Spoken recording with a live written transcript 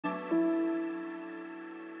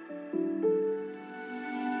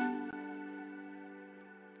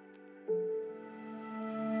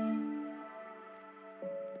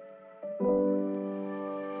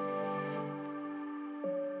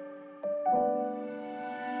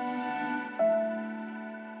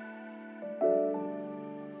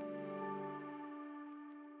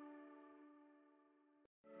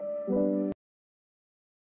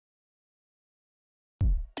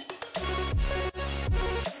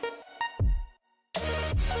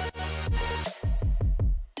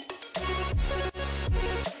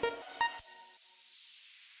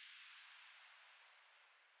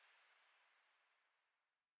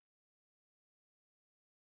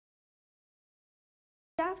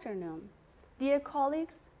Good afternoon, dear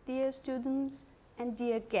colleagues, dear students, and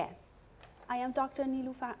dear guests. I am Dr.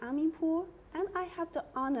 Nilufar Aminpour, and I have the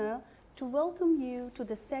honor to welcome you to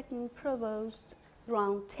the second Provost's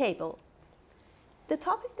Roundtable. The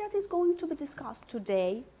topic that is going to be discussed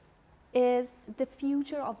today is the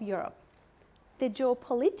future of Europe, the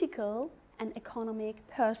geopolitical and economic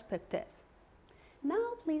perspectives. Now,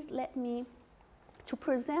 please let me to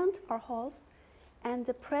present our host and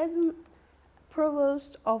the present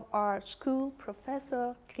Provost of our school,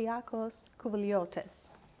 Professor Kyriakos Kouveliotis.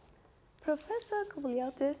 Professor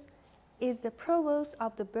Kouveliotis is the Provost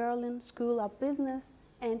of the Berlin School of Business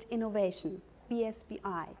and Innovation,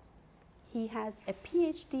 BSBI. He has a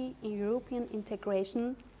PhD in European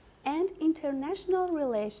integration and international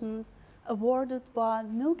relations awarded by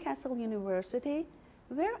Newcastle University,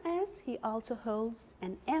 whereas he also holds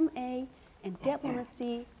an MA in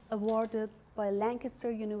diplomacy awarded by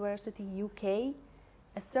Lancaster University, UK,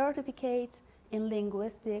 a certificate in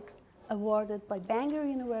linguistics awarded by Bangor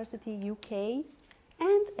University, UK,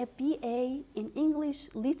 and a BA in English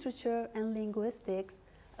Literature and Linguistics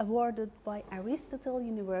awarded by Aristotle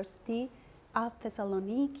University of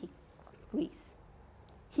Thessaloniki, Greece.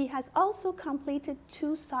 He has also completed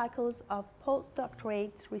 2 cycles of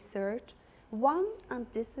postdoctorate research, one on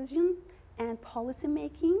decision and policy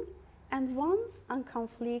making, and one on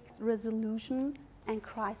conflict resolution and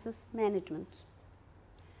crisis management.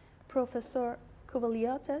 Professor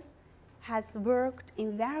Kouveliotis has worked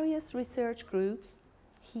in various research groups.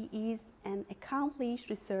 He is an accomplished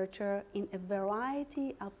researcher in a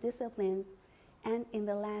variety of disciplines, and in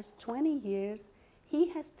the last 20 years, he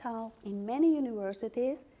has taught in many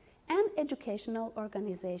universities and educational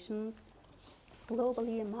organizations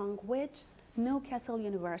globally, among which Newcastle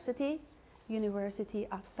University, University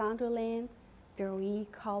of Sunderland, the Ree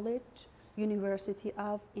College, University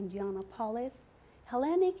of Indianapolis,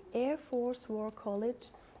 Hellenic Air Force War College,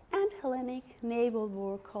 and Hellenic Naval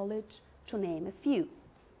War College, to name a few.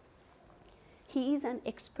 He is an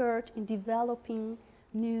expert in developing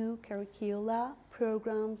new curricula,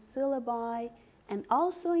 programs, syllabi, and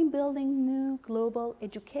also in building new global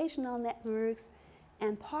educational networks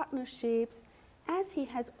and partnerships, as he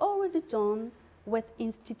has already done with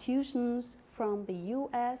institutions from the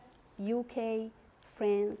US, UK,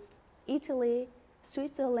 France, Italy,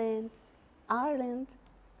 Switzerland, Ireland,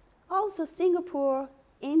 also Singapore,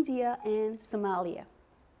 India, and Somalia.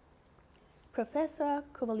 Professor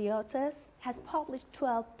Kouveliotis has published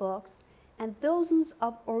 12 books and dozens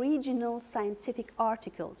of original scientific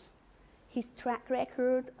articles. His track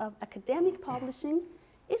record of academic publishing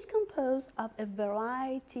is composed of a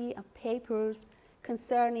variety of papers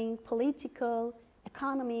concerning political,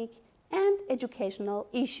 economic, and educational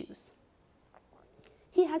issues.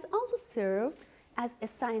 He has also served as a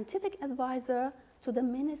scientific advisor to the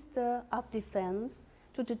Minister of Defense,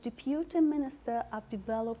 to the Deputy Minister of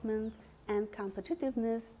Development and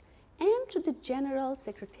Competitiveness, and to the General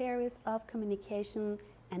Secretariat of Communication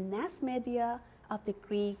and Mass Media of the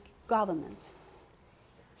Greek government.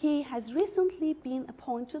 He has recently been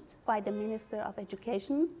appointed by the Minister of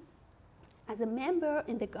Education as a member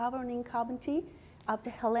in the governing committee of the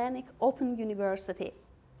Hellenic Open University.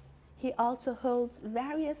 He also holds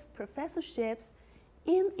various professorships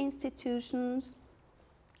in institutions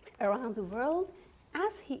around the world,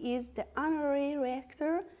 as he is the honorary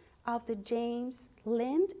rector of the James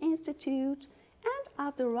Lind Institute and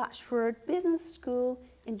of the Rochefort Business School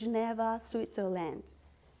in Geneva, Switzerland,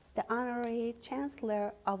 the honorary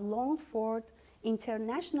chancellor of Longford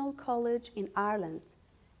International College in Ireland,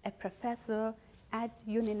 a professor at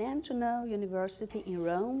Unintentional University in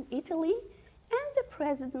Rome, Italy, and the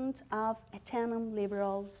president of Atenum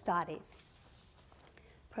Liberal Studies.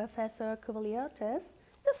 Professor Kouveliotis,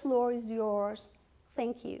 the floor is yours.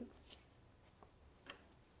 Thank you.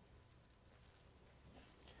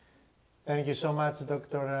 Thank you so much,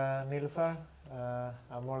 Dr. Nilufar.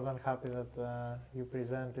 I'm more than happy that you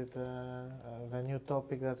presented the new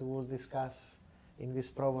topic that we will discuss in this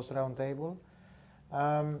Provost Roundtable.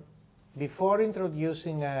 Before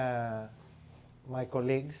introducing my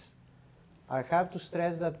colleagues, I have to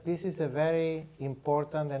stress that this is a very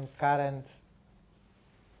important and current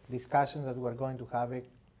discussion that we're going to have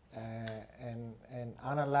and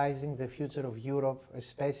analyzing the future of Europe,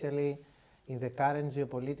 especially in the current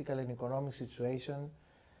geopolitical and economic situation,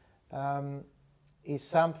 is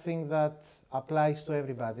something that applies to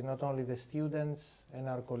everybody, not only the students and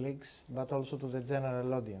our colleagues, but also to the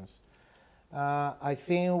general audience. I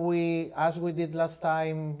think as we did last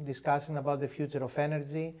time, discussing about the future of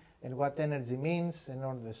energy and what energy means and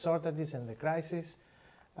all the shortages and the crisis,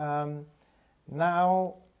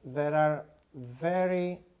 now there are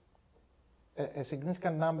a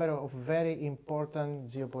significant number of very important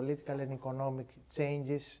geopolitical and economic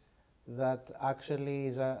changes that actually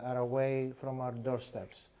are away from our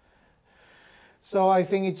doorsteps. So I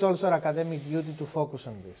think it's also our academic duty to focus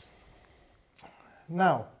on this.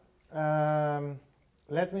 Now,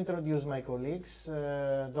 let me introduce my colleagues.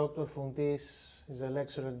 Dr. Fountis is a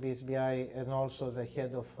lecturer at BSBI and also the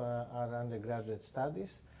head of our undergraduate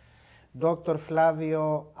studies. Dr.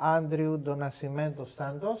 Flavio Andrew Donascimento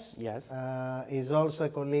Santos is also a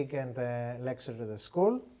colleague and a lecturer at the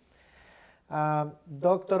school.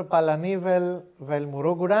 Dr. Palanivel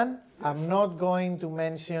Velmuruguran, I'm not going to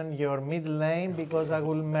mention your middle name because I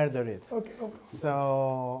will murder it. Okay.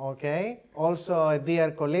 So, okay. Also a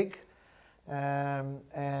dear colleague and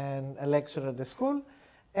a lecturer at the school.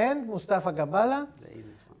 And Mustafa Gabala,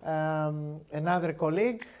 another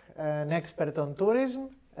colleague, an expert on tourism,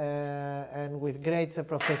 and with great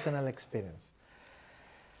professional experience.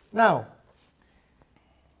 Now,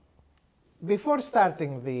 before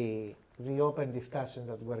starting the open discussion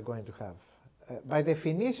that we're going to have, by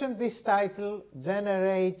definition, this title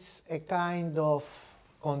generates a kind of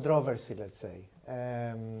controversy, let's say.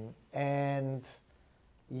 And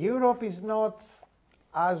Europe is not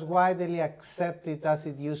as widely accepted as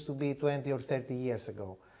it used to be 20 or 30 years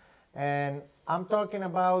ago. And I'm talking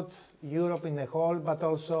about Europe in the whole, but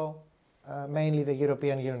also mainly the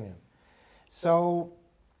European Union. So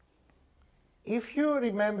if you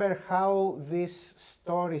remember how this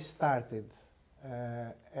story started,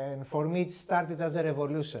 and for me it started as a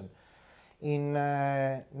revolution. In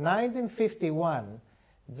 1951,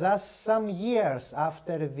 just some years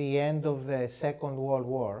after the end of the Second World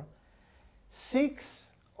War, 6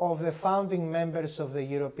 of the founding members of the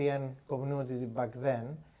European community back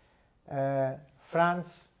then,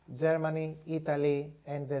 France, Germany, Italy,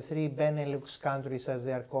 and the 3 Benelux countries as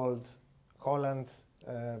they are called, Holland,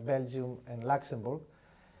 Belgium, and Luxembourg,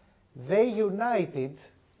 they united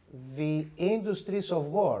the industries of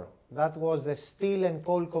war. That was the steel and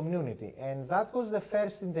coal community, and that was the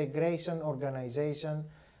first integration organization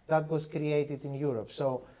that was created in Europe.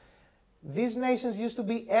 So these nations used to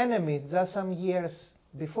be enemies just some years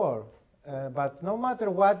before, but no matter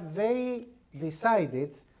what, they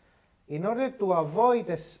decided, in order to avoid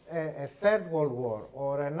a third world war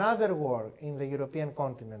or another war in the European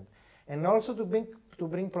continent, and also to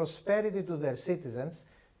bring prosperity to their citizens,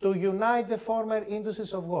 to unite the former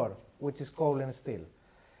industries of war, which is coal and steel.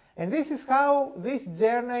 And this is how this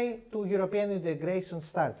journey to European integration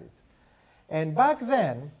started. And back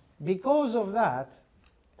then, because of that,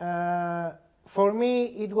 for me,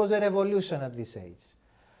 it was a revolution at this age.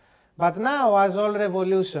 But now, as all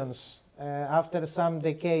revolutions, after some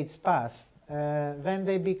decades pass, then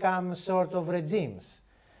they become sort of regimes.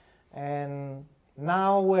 And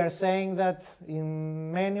now we're saying that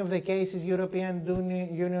in many of the cases, European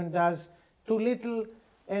Union does too little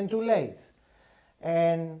and too late.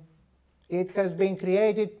 And it has been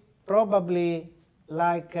created probably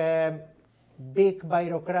like a big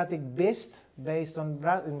bureaucratic beast based on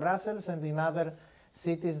in Brussels and in other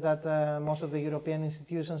cities that most of the European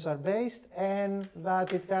institutions are based, and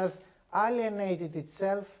that it has alienated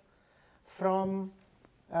itself from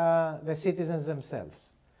the citizens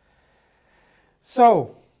themselves.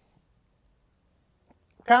 So,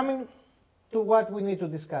 coming to what we need to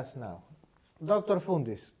discuss now. Dr.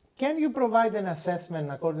 Fountis, can you provide an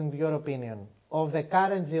assessment, according to your opinion, of the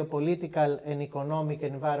current geopolitical and economic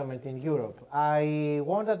environment in Europe? I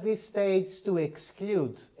want at this stage to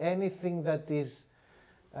exclude anything that is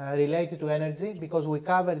related to energy, because we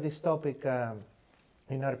covered this topic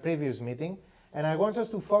in our previous meeting, and I want us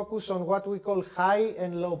to focus on what we call high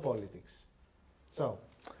and low politics. So.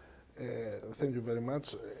 Thank you very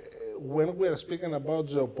much. When we are speaking about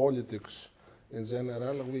geopolitics in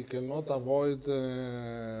general, we cannot avoid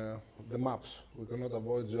the maps. We cannot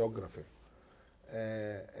avoid geography.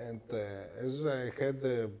 As I had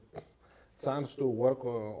the chance to work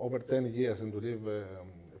over 10 years and to live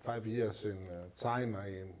 5 years in China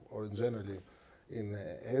or generally in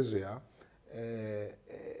Asia,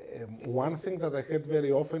 one thing that I had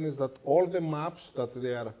very often is that all the maps that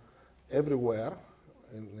they are everywhere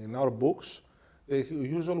in our books, they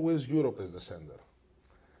use always Europe as the center.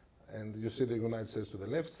 And you see the United States to the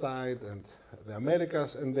left side, and the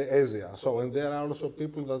Americas, and the Asia. So, and there are also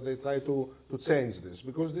people that they try to change this,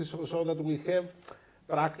 because this so that we have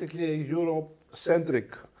practically a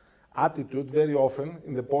Europe-centric attitude very often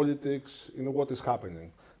in the politics, in what is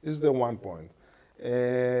happening. This is the one point.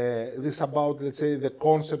 This about, let's say, the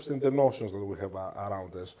concepts and the notions that we have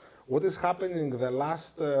around us. What is happening the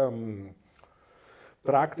last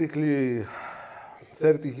practically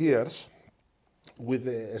 30 years with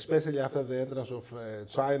especially after the entrance of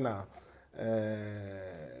China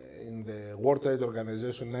in the World Trade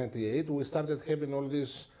Organization in '98, we started having all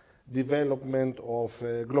this development of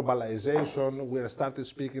globalization. We started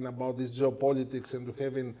speaking about this geopolitics and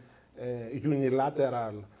having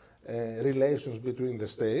unilateral relations between the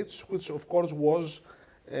states, which of course was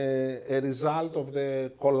a result of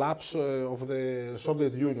the collapse of the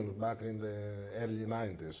Soviet Union back in the early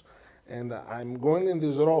 90s. And I'm going in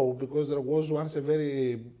this row because there was once a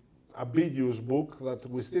very ambiguous book that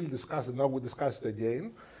we still discuss, and now we discuss it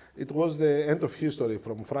again. It was The End of History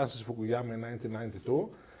from Francis Fukuyama in 1992.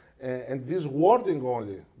 And this wording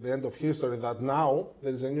only, the end of history, that now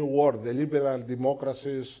there is a new word, the liberal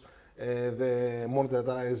democracies, the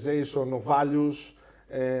monetarization of values,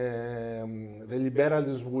 the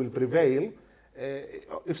liberalism will prevail.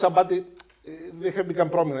 If somebody, they have become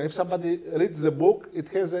prominent. If somebody reads the book, it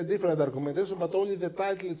has a different argumentation, but only the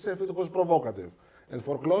title itself, it was provocative. And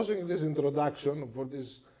for closing this introduction, for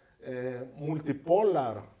this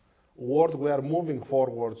multipolar world, we are moving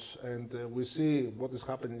forwards, and we see what is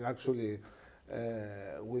happening actually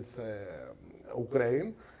with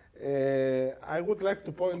Ukraine. I would like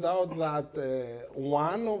to point out that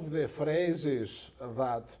one of the phrases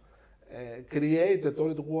that created,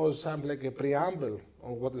 or it was something like a preamble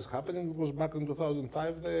on what is happening, it was back in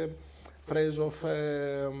 2005, the phrase of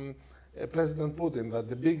President Putin, that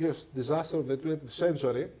the biggest disaster of the 20th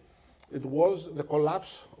century, it was the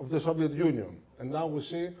collapse of the Soviet Union. And now we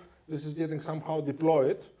see this is getting somehow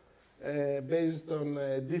deployed based on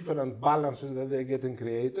different balances that they're getting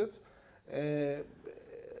created.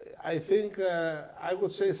 I think I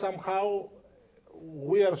would say somehow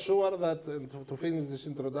we are sure that, to finish this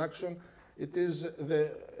introduction, it is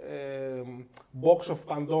the box of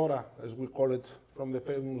Pandora, as we call it from the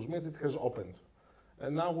famous myth, it has opened.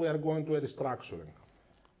 And now we are going to a restructuring.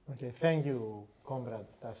 Okay, thank you, Comrade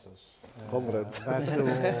Tassos. Comrade.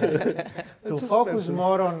 To focus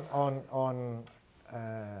more on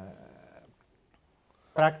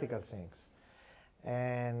practical things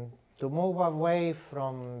and to move away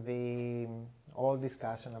from the all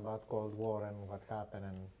discussion about Cold War and what happened,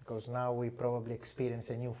 and because now we probably experience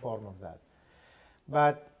a new form of that.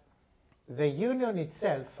 But the union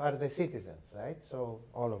itself are the citizens, right? So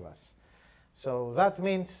all of us. So that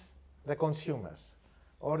means the consumers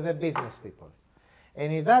or the business people.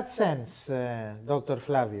 And in that sense, Dr.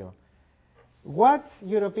 Flavio, what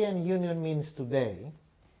European Union means today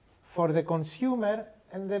for the consumer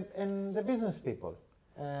and the business people,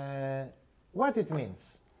 what it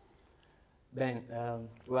means? Ben,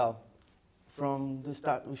 well, from the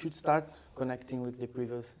start, we should start connecting with the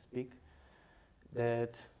previous speak,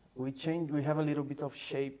 that we have a little bit of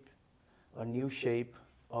shape, a new shape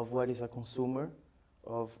of what is a consumer,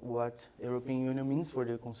 of what European Union means for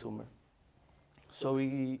the consumer. So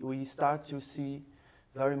we start to see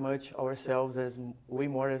very much ourselves as way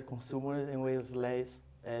more as consumers and way less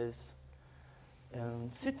as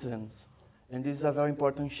citizens. And this is a very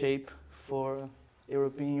important shape for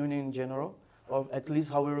European Union in general, or at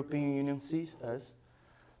least how European Union sees us.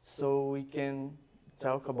 So we can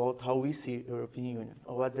talk about how we see European Union,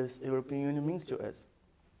 or what this European Union means to us.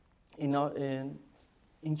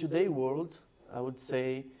 In today's world, I would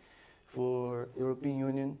say for European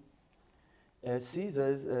Union sees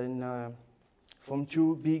us from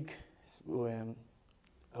two big,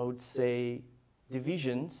 I would say,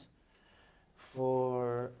 divisions.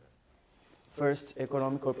 For first,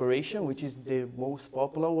 economic cooperation, which is the most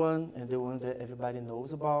popular one and the one that everybody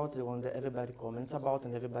knows about, the one that everybody comments about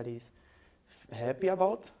and everybody is happy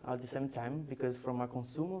about at the same time, because from a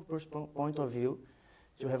consumer point of view,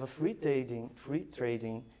 to have a free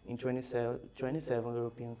trading in 27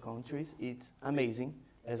 European countries, it's amazing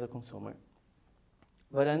as a consumer.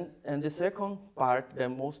 But and the second part that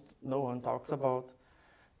no one talks about,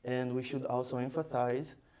 and we should also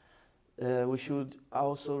emphasize, we should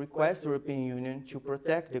also request the European Union to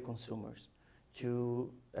protect the consumers,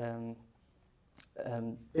 to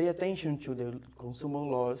pay attention to the consumer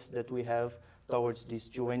laws that we have towards these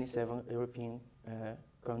 27 European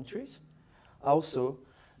countries. Also,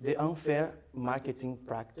 the unfair marketing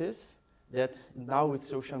practice that now with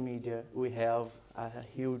social media we have a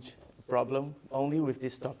huge problem only with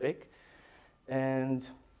this topic. And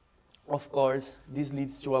of course, this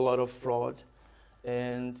leads to a lot of fraud.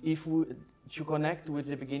 And if we, to connect with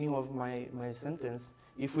the beginning of my sentence,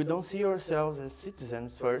 if we don't see ourselves as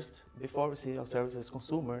citizens first, before we see ourselves as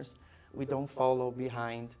consumers, we don't follow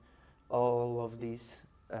behind all of these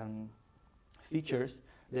features,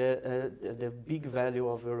 the big value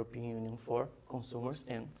of European Union for consumers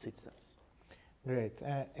and citizens. Great.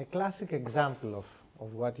 A classic example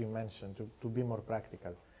of what you mentioned, to be more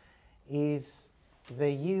practical, is the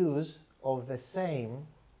use of the same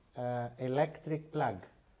electric plug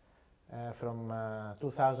from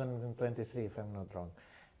 2023, if I'm not wrong.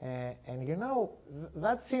 And you know,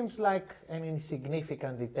 that seems like an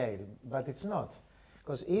insignificant detail, but it's not.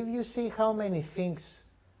 Because if you see how many things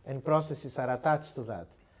and processes are attached to that,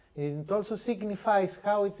 it also signifies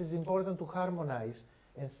how it is important to harmonize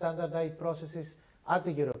and standardize processes at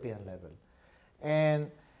the European level.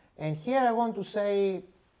 And here I want to say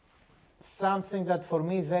something that for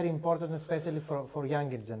me is very important, especially for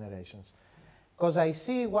younger generations. Because I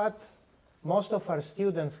see what most of our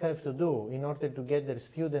students have to do in order to get their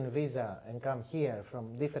student visa and come here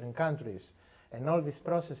from different countries and all these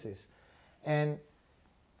processes. And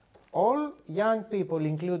all young people,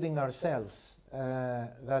 including ourselves,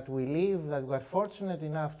 that we're fortunate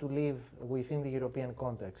enough to live within the European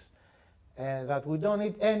context, that we don't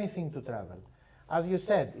need anything to travel. As you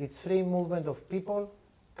said, it's free movement of people,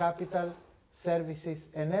 capital, services,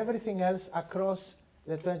 and everything else across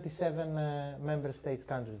the 27 member states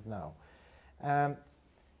countries now.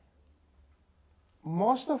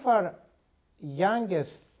 Most of our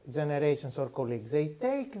youngest generations or colleagues, they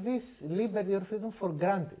take this liberty or freedom for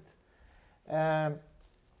granted.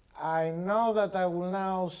 I know that I will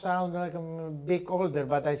now sound like I'm a bit older,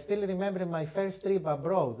 but I still remember my first trip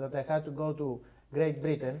abroad that I had to go to Great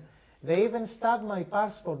Britain. They even stabbed my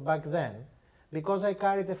passport back then because I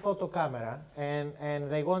carried a photo camera,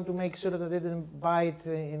 and they want to make sure that I didn't buy it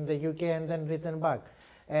in the UK and then return back.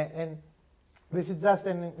 And this is just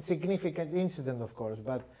a significant incident, of course,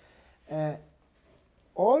 but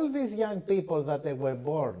all these young people that they were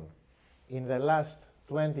born in the last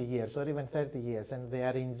 20 years or even 30 years, and they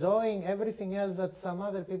are enjoying everything else that some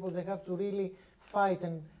other people, they have to really fight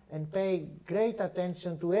and pay great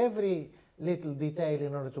attention to every little detail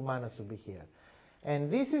in order to manage to be here.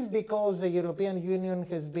 And this is because the European Union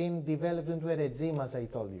has been developed into a regime, as I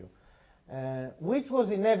told you, which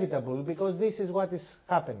was inevitable because this is what is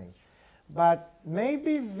happening. But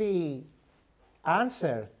maybe the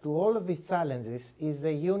answer to all of these challenges is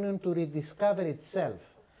the Union to rediscover itself.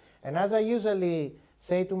 And as I usually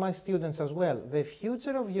say to my students as well, the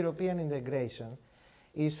future of European integration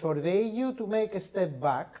is for the EU to make a step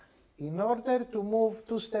back in order to move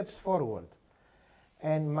 2 steps forward.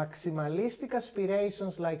 And maximalistic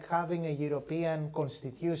aspirations like having a European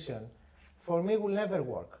constitution, for me, will never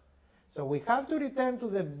work. So we have to return to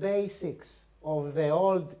the basics of the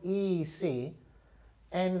old EEC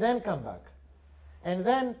and then come back. And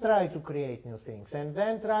then try to create new things. And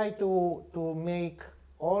then try to make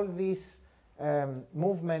all these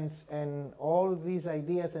movements and all these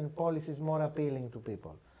ideas and policies more appealing to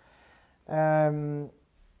people. And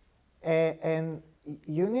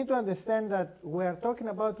you need to understand that we are talking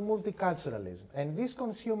about multiculturalism. And these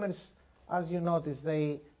consumers, as you notice,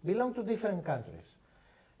 they belong to different countries.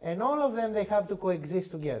 And all of them, they have to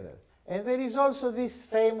coexist together. And there is also this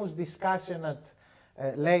famous discussion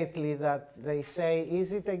lately that they say,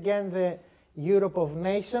 is it again the Europe of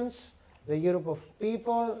nations, the Europe of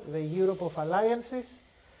people, the Europe of alliances?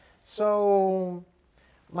 So,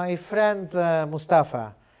 my friend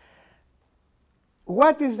Mustafa,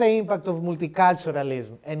 what is the impact of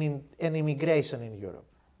multiculturalism and immigration in Europe?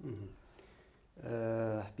 Mm-hmm.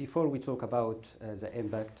 Before we talk about the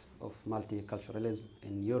impact of multiculturalism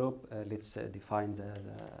in Europe, let's define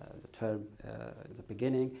the term in the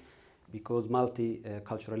beginning, because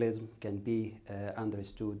multiculturalism can be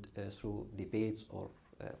understood through debates or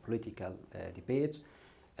political debates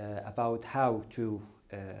about how to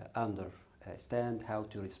understand, how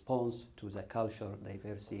to respond to the culture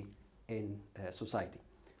diversity in society.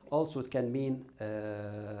 Also, it can mean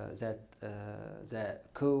that the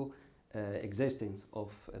coexistence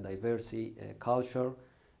of diversity culture,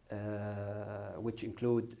 which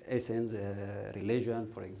include essence, religion,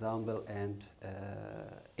 for example, and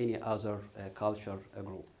any other culture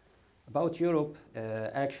group. About Europe,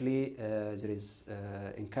 actually, there is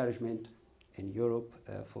encouragement in Europe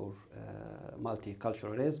for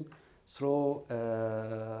multiculturalism through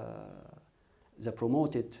the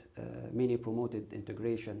many promoted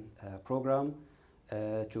integration program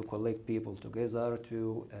to collect people together,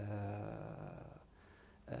 to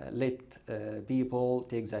let people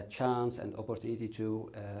take that chance and opportunity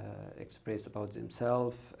to express about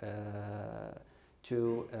themselves,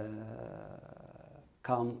 to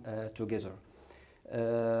come together.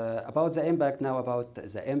 About the impact now,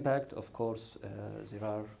 of course, there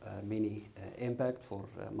are many impacts for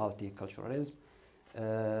multiculturalism.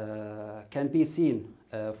 Can be seen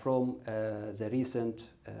from the recent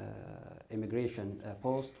immigration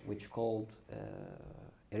post, which called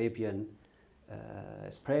Arabian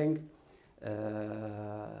spring.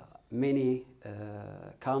 Many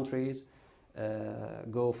countries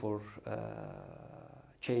go for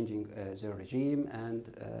changing their regime, and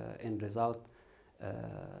in result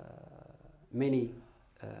many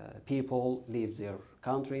people leave their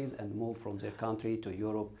countries and move from their country to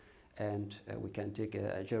Europe, and we can take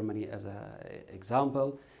Germany as an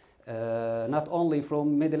example. Not only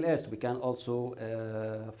from Middle East, we can also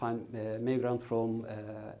find migrants from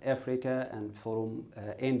Africa and from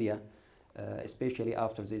India, especially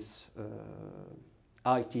after this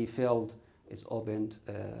IT field is opened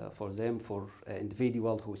for them, for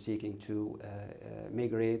individuals who are seeking to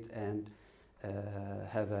migrate and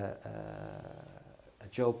have a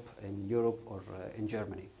job in Europe or in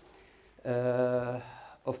Germany.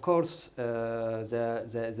 Of course,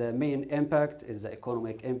 the main impact is the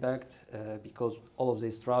economic impact, because all of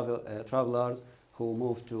these travelers who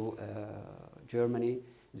move to Germany,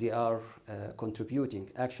 they are contributing,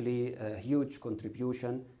 actually a huge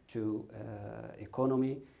contribution to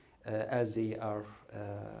economy, as they are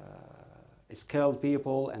skilled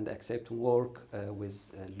people and accept work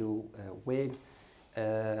with low wage,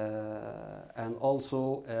 and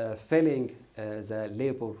also filling the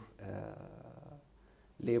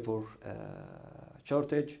labor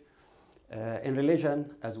shortage. In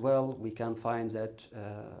religion as well, we can find that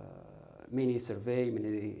many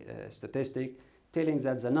statistics telling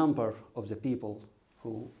that the number of the people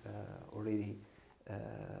who already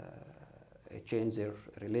change their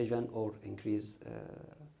religion or increase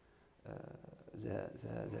the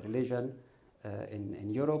religion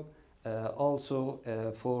in Europe. Also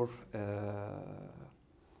for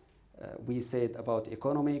we said about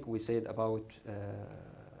economic, we said about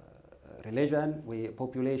religion,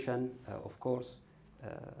 population, of course,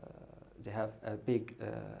 they have a big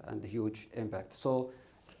and huge impact. So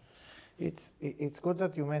it's good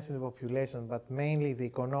that you mentioned the population, but mainly the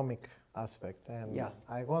economic aspect. And yeah.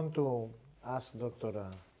 I want to ask Dr.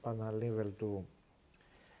 Panalivel to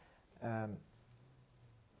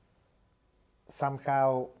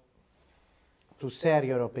somehow to share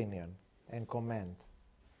your opinion and comment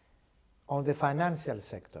on the financial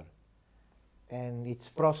sector and its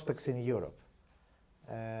prospects in Europe,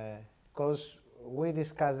 because we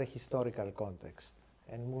discussed the historical context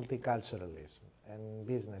and multiculturalism and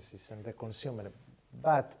businesses and the consumer,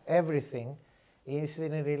 but everything is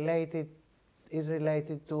related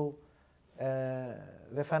to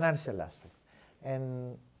the financial aspect.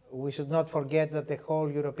 And we should not forget that the whole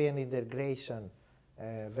European integration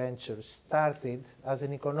venture started as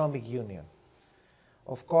an economic union.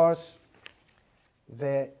 Of course,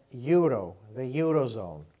 the euro, the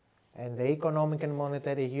eurozone, and the economic and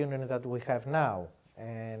monetary union that we have now,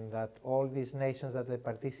 and that all these nations that they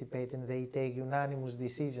participate in, they take unanimous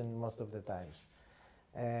decisions most of the times.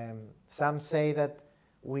 Some say that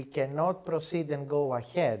we cannot proceed and go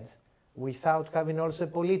ahead without having also a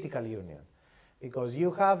political union, because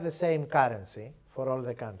you have the same currency for all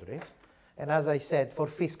the countries, and as I said, for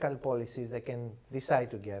fiscal policies they can decide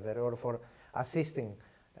together, or for assisting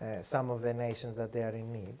some of the nations that they are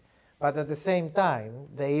in need. But at the same time,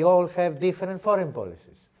 they all have different foreign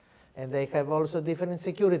policies, and they have also different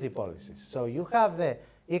security policies. So you have the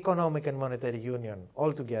economic and monetary union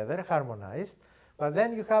all together, harmonized, but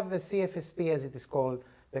then you have the CFSP, as it is called,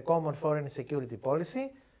 the Common Foreign and Security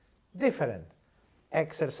Policy, different,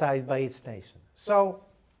 exercised by each nation. So,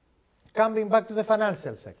 coming back to the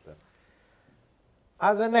financial sector,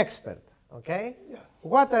 as an expert, okay, Yeah.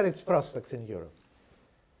 what are its prospects in Europe?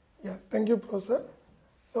 Yeah, thank you, Professor.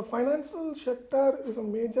 The financial sector is a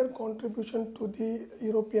major contribution to the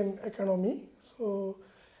European economy. So,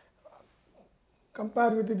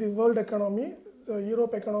 compared with the world economy, the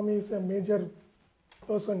Europe economy is a major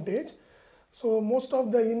percentage. So, most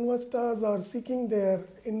of the investors are seeking their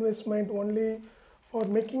investment only for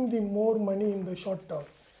making the more money in the short term.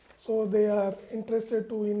 So, they are interested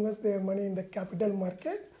to invest their money in the capital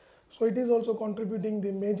market. So, it is also contributing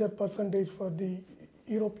the major percentage for the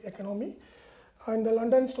Europe economy. And the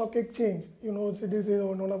London Stock Exchange, you know, it is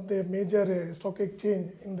one of the major stock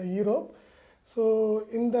exchange in the Europe. So,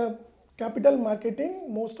 in the capital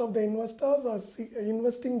marketing, most of the investors are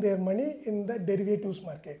investing their money in the derivatives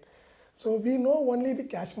market. So, we know only the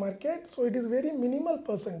cash market, so it is very minimal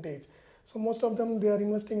percentage. So, most of them, they are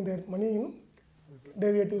investing their money in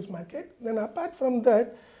derivatives market. Then apart from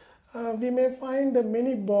that, we may find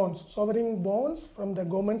many bonds, sovereign bonds from the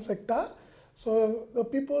government sector. So, the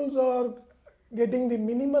peoples are getting the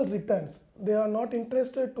minimal returns. They are not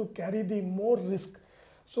interested to carry the more risk.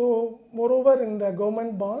 So, moreover, in the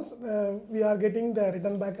government bonds, we are getting the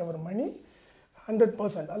return back our money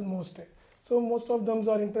 100% almost. So most of them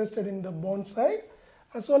are interested in the bond side,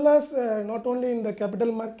 as well as not only in the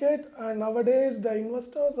capital market. Nowadays, the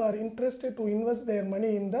investors are interested to invest their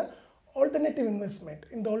money in the alternative investment.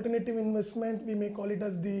 In the alternative investment, we may call it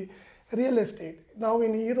as the real estate. Now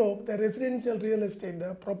in Europe, the residential real estate,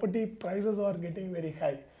 the property prices are getting very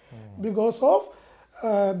high because of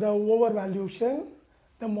the overvaluation,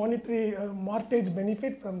 the monetary mortgage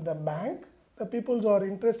benefit from the bank. The people are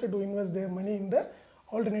interested to invest their money in the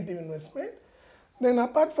alternative investment. Then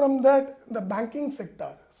apart from that, the banking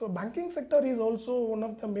sector. So banking sector is also one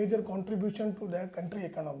of the major contribution to the country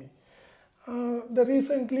economy.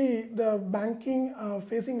 Recently, the banking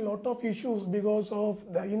facing a lot of issues because of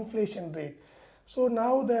the inflation rate. So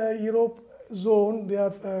now the Europe zone, they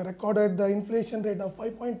have recorded the inflation rate of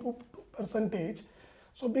 5.2%.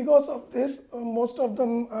 So because of this, most of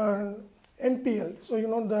them are NPL. So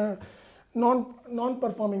the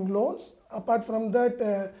non-performing loans. Apart from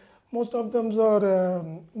that, most of them are,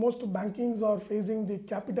 most bankings are facing the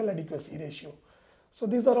capital adequacy ratio. So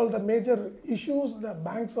these are all the major issues the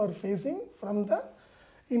banks are facing from the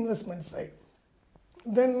investment side.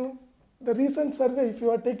 Then the recent survey, if you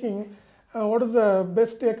are taking what is the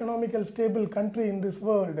best economical stable country in this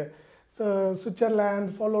world, so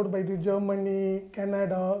Switzerland followed by the Germany,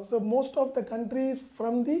 Canada. So most of the countries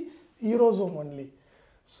from the Eurozone only.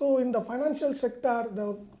 So in the financial sector,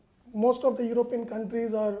 most of the European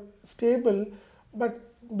countries are stable, but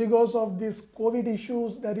because of these COVID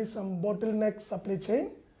issues, there is some bottleneck supply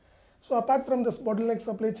chain. So apart from this bottleneck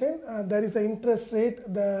supply chain, there is an interest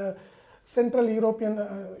rate. The Central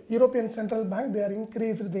European Central Bank, they are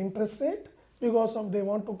increased the interest rate because of they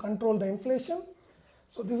want to control the inflation.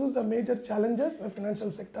 So this is the major challenges the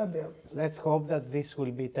financial sector there. Let's hope that this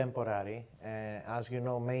will be temporary. As you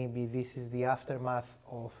know, maybe this is the aftermath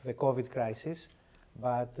of the COVID crisis,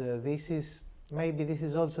 but maybe this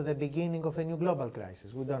is also the beginning of a new global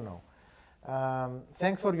crisis. We don't know.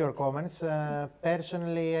 Thanks for your comments.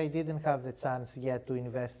 Personally, I didn't have the chance yet to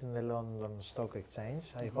invest in the London Stock Exchange.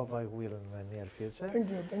 I hope I will in the near future. Thank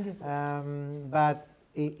you. But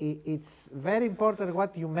it's very important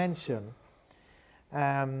what you mentioned.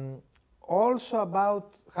 Also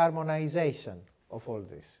about harmonization of all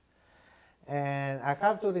this. And I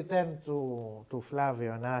have to return to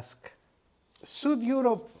Flavio and ask, should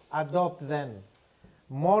Europe adopt then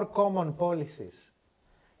more common policies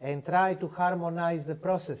and try to harmonize the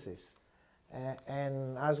processes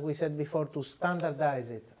and, as we said before, to standardize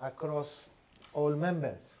it across all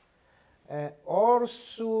members? Or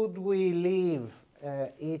should we leave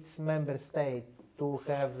each member state to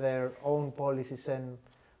have their own policies and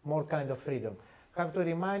more kind of freedom? I have to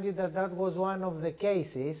remind you that that was one of the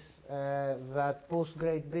cases that pushed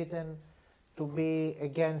Great Britain to be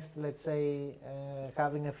against, let's say,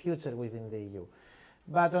 having a future within the EU.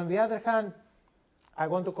 But on the other hand, I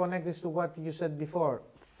want to connect this to what you said before.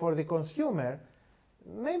 For the consumer,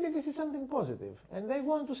 maybe this is something positive, and they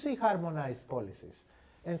want to see harmonized policies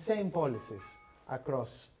and same policies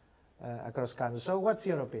across countries. So what's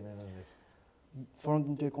your opinion on this?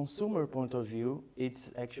 From the consumer point of view,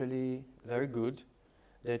 it's actually very good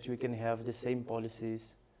that we can have the same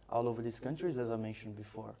policies all over these countries, as I mentioned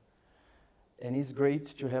before. And it's great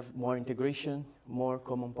to have more integration, more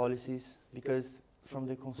common policies, because from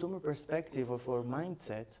the consumer perspective of our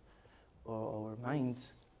mindset, or our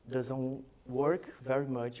minds doesn't work very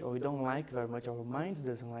much, or we don't like very much, our minds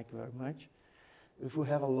doesn't like very much, if we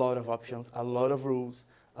have a lot of options, a lot of rules,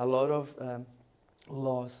 a lot of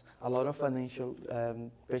laws, a lot of financial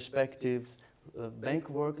perspectives. Bank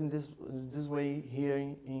work in this way here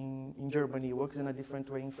in Germany, works in a different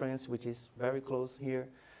way in France, which is very close here.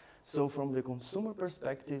 So from the consumer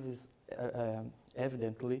perspective, is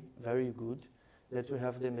evidently very good that we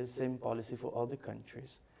have the same policy for all the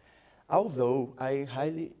countries. Although I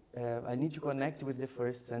need to connect with the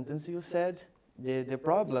first sentence you said. The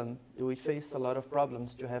problem, we faced a lot of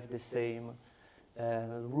problems to have the same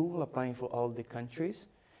rule applying for all the countries,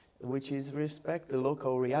 which is respect the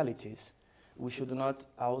local realities. We should not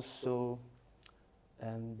also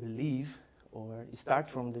believe or start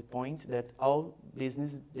from the point that all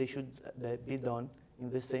business, they should be done in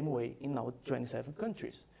the same way in all 27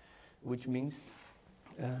 countries, which means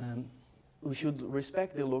we should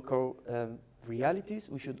respect the local realities.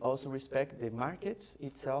 We should also respect the markets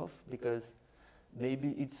itself, because maybe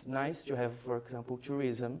it's nice to have, for example,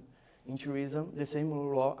 tourism. In tourism, the same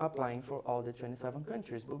law applying for all the 27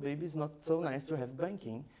 countries, but maybe it's not so nice to have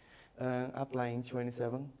banking applying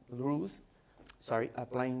 27 rules,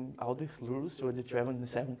 applying all the rules to the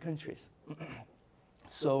 27 countries.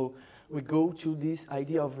 So we go to this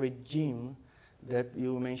idea of regime that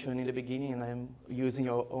you mentioned in the beginning, and I'm using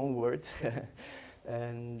your own words.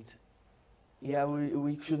 And yeah,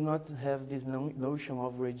 we should not have this notion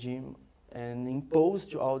of regime and impose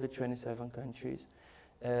to all the 27 countries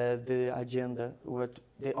the agenda,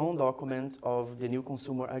 the own document of the new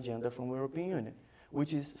consumer agenda from the European Union,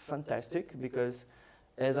 which is fantastic because,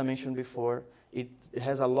 as I mentioned before, it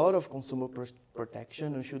has a lot of consumer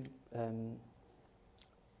protection. We should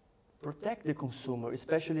protect the consumer,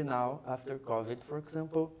 especially now after COVID, for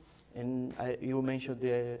example. And you mentioned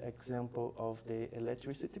the example of the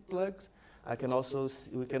electricity plugs. We can also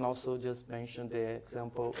just mention the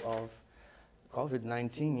example of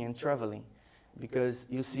COVID-19 and traveling, because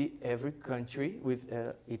you see every country with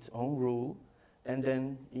its own rule, and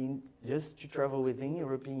then just to travel within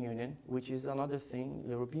European Union, which is another thing,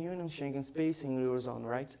 European Union, Schengen space, in Eurozone,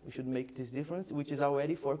 right? We should make this difference, which is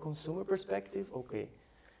already for consumer perspective, okay.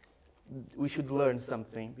 We should learn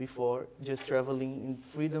something before just traveling and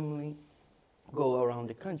freely go around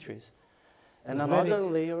the countries. And another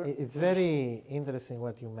layer... It's very interesting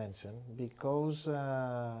what you mentioned, because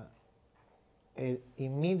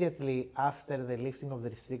immediately after the lifting of the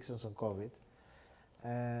restrictions on COVID,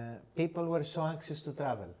 people were so anxious to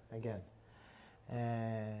travel again.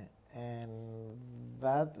 And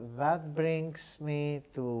that brings me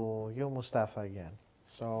to you, Mustafa, again.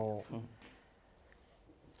 So,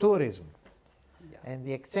 tourism and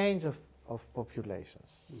the exchange of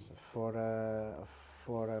populations for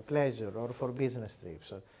pleasure or for business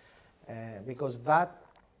trips, because that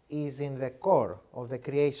is in the core of the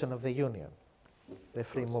creation of the Union, the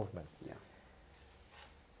free movement. Yeah.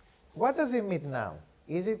 What does it mean now?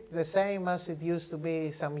 Is it the same as it used to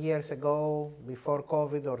be some years ago, before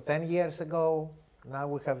COVID, or 10 years ago? Now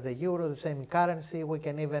we have the euro, the same currency. We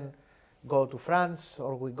can even go to France,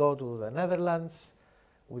 or we go to the Netherlands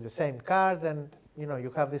with the same card, and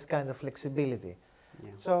you have this kind of flexibility.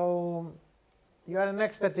 Yeah. So you are an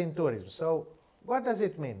expert in tourism. So what does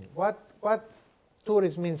it mean? What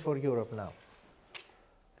tourism means for Europe now?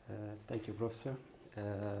 Thank you, Professor.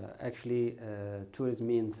 Actually, tourism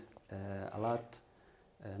means a lot,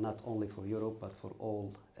 not only for Europe, but for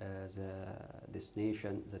all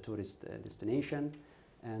the tourist destination.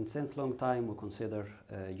 And since long time, we consider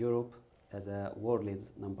Europe as a world's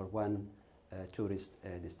 #1 tourist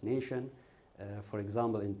destination. For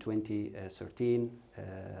example, in 2013,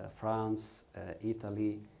 France,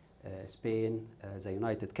 Italy, Spain, the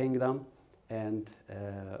United Kingdom, and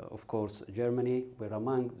of course Germany were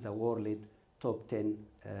among the world top 10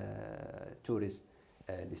 tourist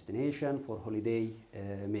destination for holiday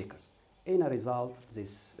makers. In a result,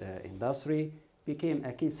 this industry became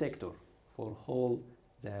a key sector for whole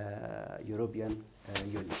the European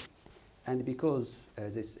Union. And because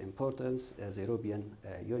this importance, the European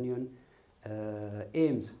Union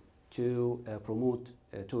aims to promote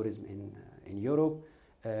tourism in Europe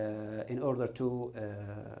in order to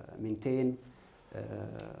maintain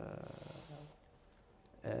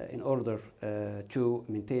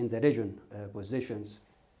the region positions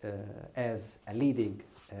as a leading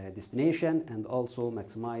destination, and also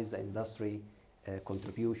maximize the industry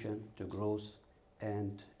contribution to growth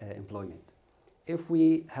and employment. If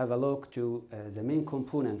we have a look to the main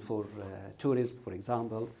component for tourism, for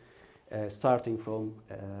example, starting from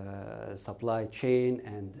supply chain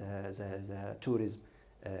and the tourism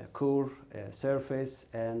core surface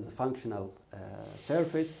and the functional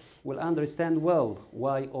surface, will understand well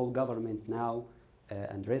why all government now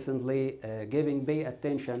and recently giving big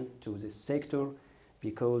attention to this sector,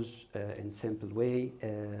 because in simple way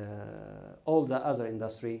all the other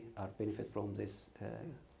industry are benefit from this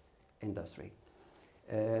industry.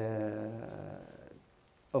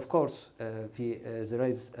 Of course,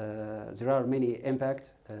 there are many impact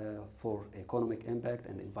for economic impact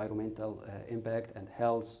and environmental impact and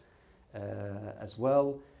health as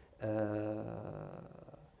well.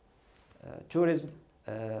 Tourism,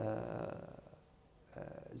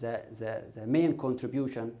 the main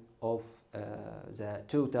contribution of the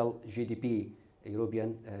total GDP,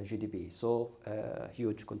 European GDP, so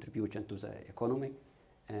huge contribution to the economy,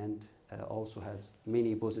 and also has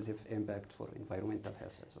many positive impact for environmental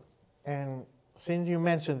health as well. And since you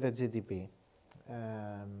mentioned the GDP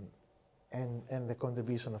and the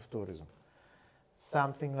contribution of tourism,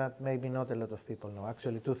 something that maybe not a lot of people know,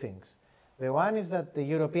 actually two things. The one is that the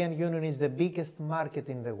European Union is the biggest market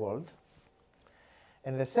in the world,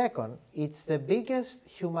 and the second, it's the biggest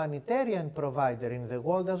humanitarian provider in the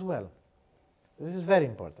world as well. This is very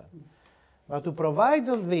important. But to provide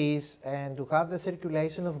all these and to have the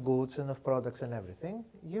circulation of goods and of products and everything,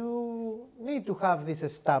 you need to have this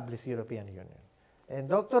established European Union. And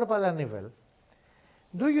Dr. Palanivel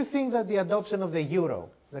do you think that the adoption of the euro,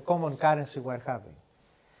 the common currency we're having,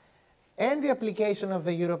 and the application of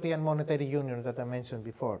the European Monetary Union that I mentioned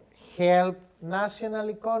before, help national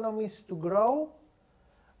economies to grow?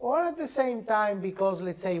 Or at the same time, because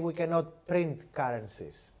let's say we cannot print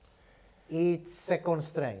currencies, it's a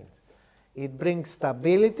constraint. It brings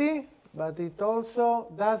stability, but it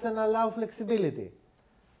also doesn't allow flexibility.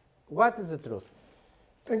 What is the truth?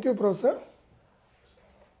 Thank you, Professor.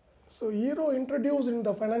 So euro introduced in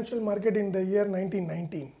the financial market in the year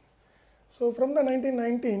 1919. So from the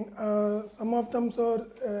 1919, some of them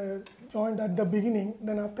are joined at the beginning.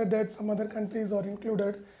 Then after that, some other countries are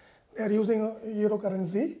included. They are using euro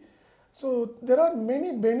currency. So there are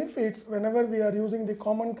many benefits whenever we are using the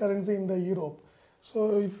common currency in the Europe.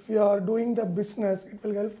 So if you are doing the business, it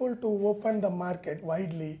will be helpful to open the market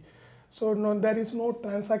widely. So there is no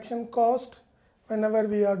transaction cost whenever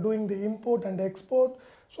we are doing the import and export.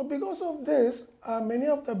 So because of this, many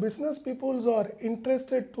of the business peoples are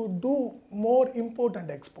interested to do more import and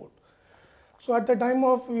export. So at the time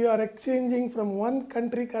of we are exchanging from one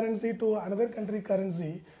country currency to another country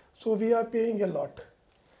currency, so we are paying a lot.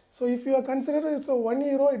 So if you are considering, so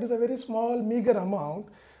 €1, it is a very small, meager amount.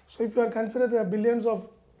 So if you are considering the billions of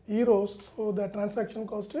euros, so the transaction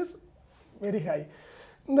cost is very high.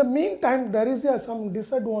 In the meantime, there is some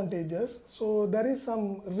disadvantages. So there is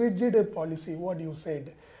some rigid policy, what you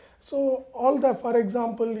said. So for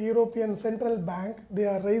example, European Central Bank, they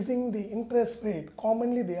are raising the interest rate.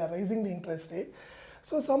 Commonly, they are raising the interest rate.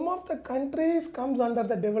 So some of the countries comes under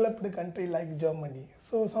the developed country like Germany.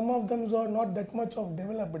 So some of them are not that much of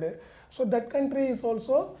developed. So that country is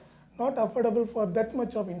also not affordable for that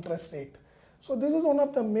much of interest rate. So this is one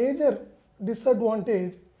of the major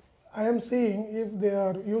disadvantage I am seeing if they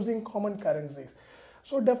are using common currencies.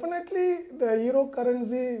 So definitely the euro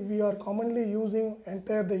currency we are commonly using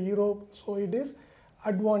entire the Europe, so it is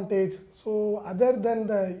advantage. So other than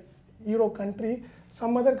the euro country,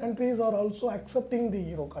 some other countries are also accepting the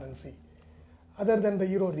euro currency other than the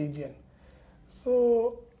euro region.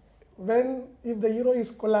 So if the euro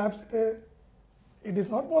is collapsed, it is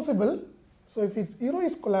not possible. So if euro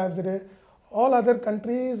is collapsed, all other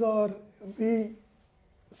countries are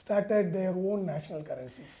started their own national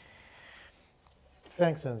currencies.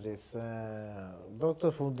 Thanks, Andres.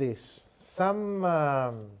 Dr. Foundis,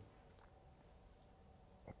 some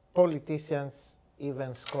politicians,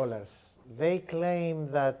 even scholars, they claim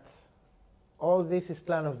that all this is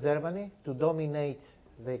plan of Germany to dominate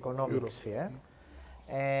the economic sphere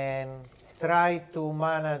and try to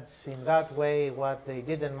manage in that way what they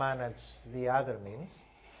didn't manage the other means.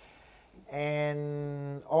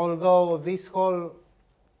 And although this whole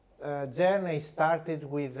journey started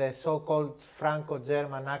with the so-called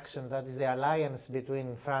Franco-German action, that is the alliance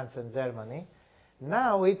between France and Germany,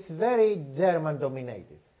 now it's very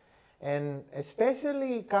German-dominated. And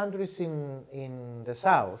especially countries in the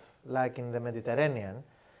south, like in the Mediterranean,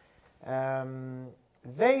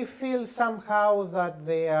 they feel somehow that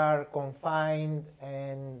they are confined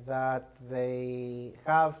and that they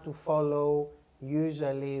have to follow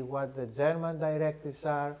usually what the German directives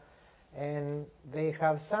are, and they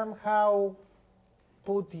have somehow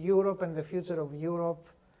put Europe and the future of Europe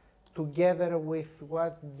together with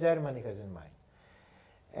what Germany has in mind.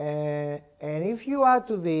 And if you add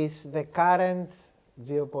to this the current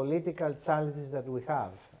geopolitical challenges that we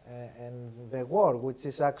have, and the war, which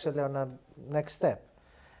is actually on our next step,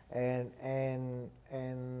 and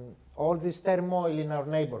all this turmoil in our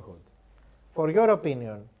neighborhood, for your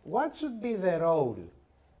opinion, what should be the role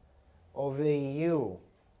of the EU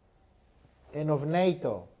and of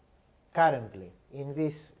NATO currently in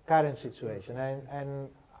this current situation? And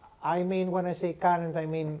I mean, when I say current, I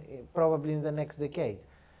mean probably in the next decade.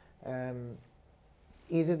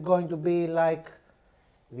 Is it going to be like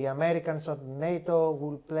the Americans of NATO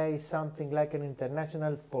will play something like an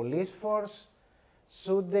international police force?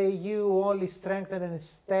 Should the EU only strengthen and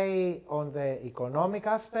stay on the economic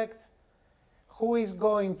aspect? Who is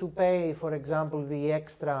going to pay, for example, the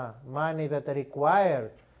extra money that are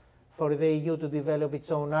required for the EU to develop its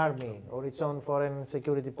own army or its own foreign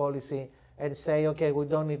security policy and say, okay, we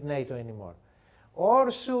don't need NATO anymore? Or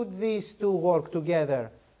should these two work together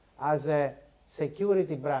as a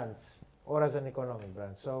security branch or as an economic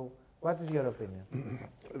branch? So what is your opinion?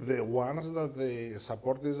 The ones that they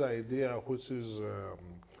support this idea, which is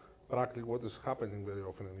practically what is happening very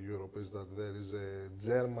often in Europe, is that there is a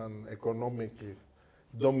German economically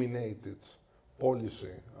dominated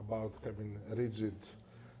policy about having rigid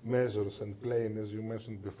measures and playing, as you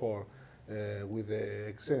mentioned before, with the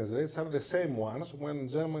exchange rates, are the same ones when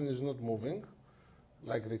Germany is not moving.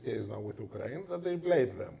 like the case now with Ukraine, that they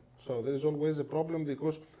blame them. So there is always a problem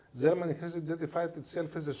because Germany has identified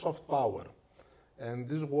itself as a soft power. And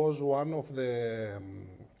this was one of the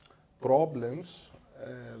problems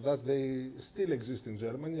that they still exist in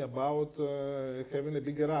Germany about having a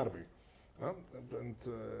bigger army. And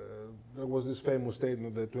there was this famous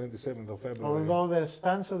statement, the 27th of February. Although the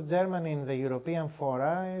stance of Germany in the European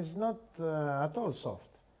fora is not at all soft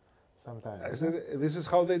sometimes. I said, this is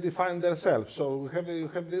how they define themselves. So you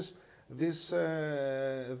have this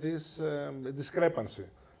discrepancy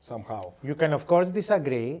somehow. You can, of course,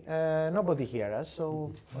 disagree. Nobody hears us,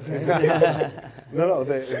 so... No,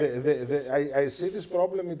 I see this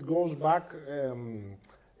problem. It goes back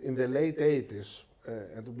in the late 80s.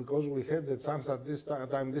 And because we had the chance at this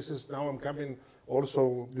time, this is now I'm coming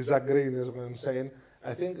also disagreeing as I'm saying,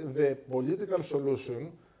 I think the political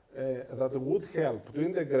solution that would help to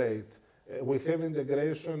integrate, we have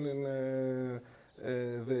integration in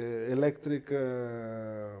the electric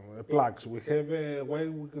plugs. We have why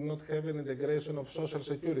we cannot have an integration of social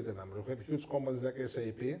security numbers. We have huge companies like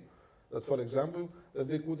SAP that, for example, that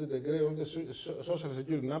they could integrate all the social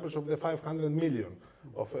security numbers of the 500 million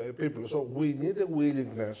of people. So we need a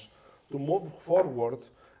willingness to move forward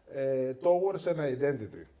towards an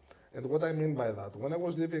identity. And what I mean by that, when I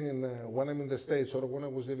was living in, when I'm in the States or when I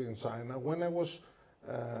was living in China, when I was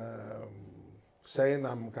saying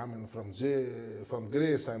I'm coming from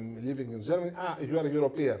Greece, I'm living in Germany, you are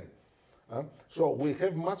European. So we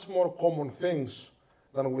have much more common things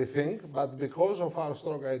than we think, but because of our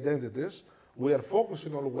strong identities, we are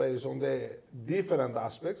focusing always on the different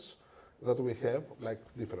aspects that we have, like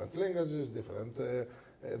different languages, different,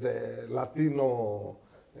 the Latino,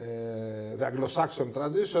 the Anglo-Saxon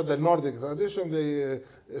tradition, the Nordic tradition, the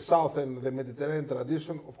South and the Mediterranean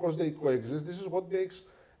tradition. Of course, they coexist. This is what makes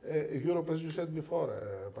Europe, as you said before,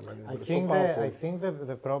 I think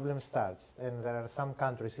the problem starts, and there are some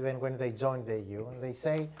countries, even when they join the EU, and they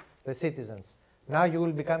say, the citizens, now you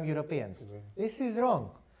will become Europeans. Mm-hmm. This is wrong.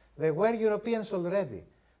 They were Europeans already.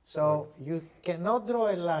 So you cannot draw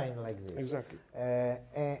a line like this. Exactly.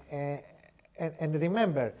 And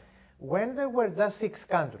remember, when there were just 6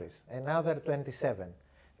 countries, and now there are 27,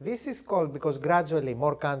 this is called, because gradually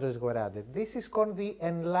more countries were added, this is called the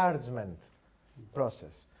enlargement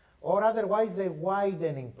process, or otherwise the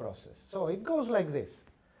widening process. So it goes like this.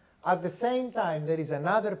 At the same time, there is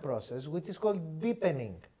another process which is called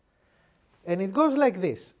deepening. And it goes like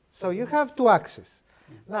this. So you have 2 axes.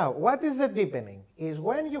 Now, what is the deepening? Is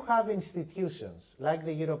when you have institutions like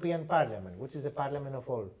the European Parliament, which is the parliament of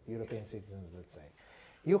all European citizens, let's say.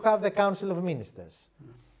 You have the Council of Ministers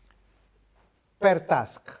per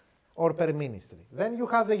task or per ministry. Then you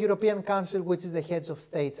have the European Council, which is the heads of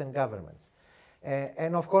states and governments.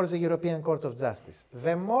 And of course, the European Court of Justice.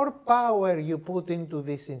 The more power you put into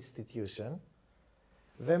this institution,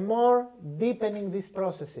 the more deepening this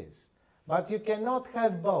process is. But you cannot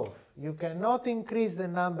have both. You cannot increase the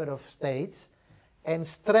number of states and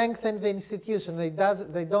strengthen the institution. They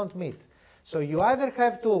don't meet. So you either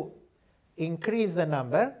have to increase the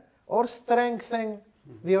number or strengthen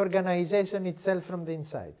the organization itself from the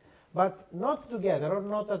inside. But not together or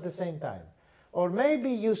not at the same time. Or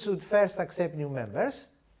maybe you should first accept new members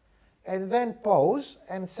and then pause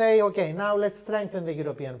and say, okay, now let's strengthen the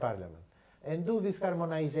European Parliament and do this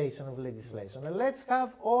harmonization of legislation. And let's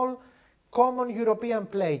have all common European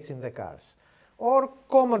plates in the cars, or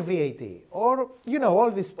common VAT, or, you know, all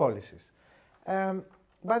these policies.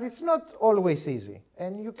 But it's not always easy,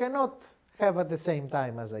 and you cannot have at the same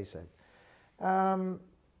time, as I said. And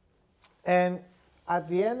at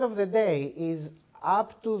the end of the day, is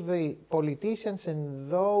up to the politicians and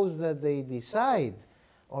those that they decide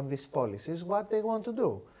on these policies what they want to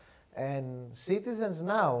do. And citizens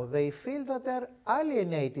now, they feel that they're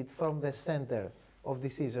alienated from the center of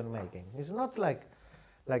decision making. It's not like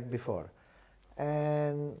before.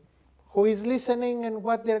 And who is listening and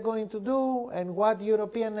what they're going to do and what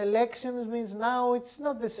European elections means now, it's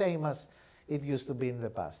not the same as it used to be in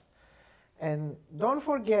the past. And don't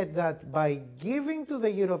forget that by giving to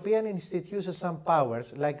the European institutions some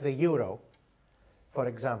powers, like the euro, for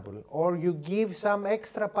example, or you give some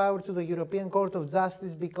extra power to the European Court of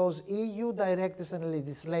Justice because EU directives and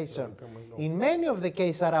legislation in many of the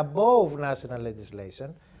cases are above national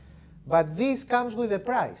legislation, but this comes with a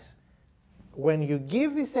price. When you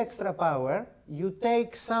give this extra power, you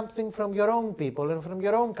take something from your own people and from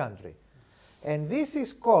your own country. And this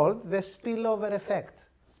is called the spillover effect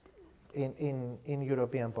in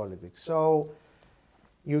European politics. So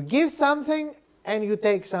you give something and you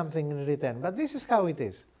take something in return. But this is how it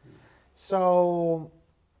is. So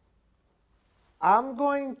I'm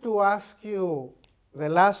going to ask you the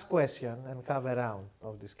last question and have a round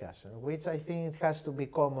of discussion, which I think it has to be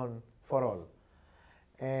common for all.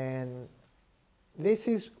 And this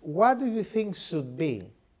is, what do you think should be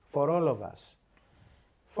for all of us,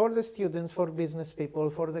 for the students, for business people,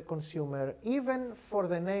 for the consumer, even for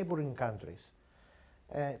the neighboring countries,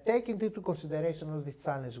 taking into consideration all the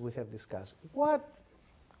challenges we have discussed? What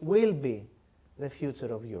will be the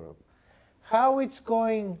future of Europe? How it's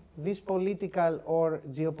going, this political or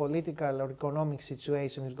geopolitical or economic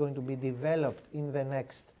situation is going to be developed in the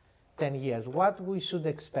next 10 years? What we should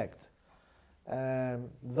expect?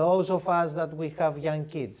 Those of us that we have young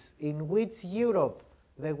kids, in which Europe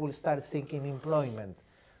they will start seeking employment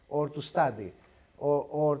or to study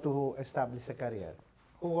or to establish a career?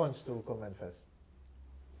 Who wants to comment first?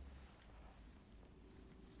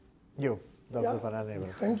 You, Dr.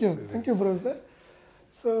 Paranevro. Thank you, Professor.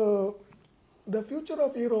 So, the future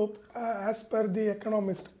of Europe, as per the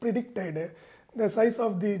economist predicted, the size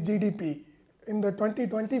of the GDP in the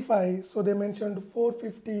 2025, so they mentioned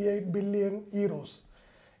 458 billion euros.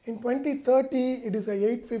 In 2030, it is a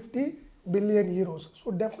 850 billion euros.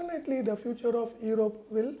 So definitely the future of Europe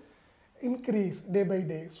will increase day by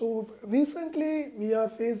day. So recently we are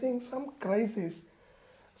facing some crisis.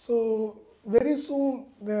 So very soon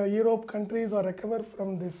the Europe countries are recover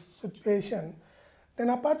from this situation. Then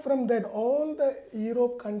apart from that, all the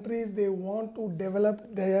Europe countries, they want to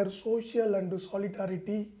develop their social and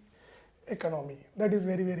solidarity economy. That is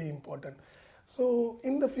very, very important. So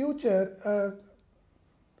in the future,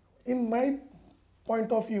 in my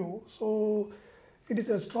point of view, so it is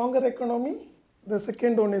a stronger economy. The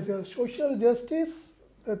second one is a social justice.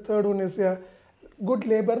 The third one is a good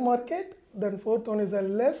labor market. Then fourth one is a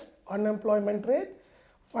less unemployment rate.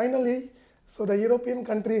 Finally, so the European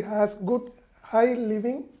country has good high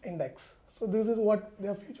living index. So this is what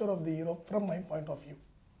the future of the Europe from my point of view.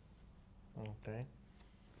 Okay.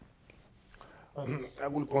 I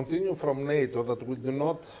will continue from NATO that we did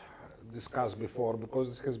not discuss before because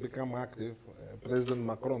this has become active. President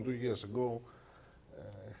Macron 2 years ago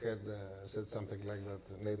had said something like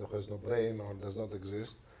that NATO has no brain or does not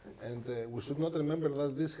exist. And we should not remember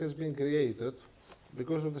that this has been created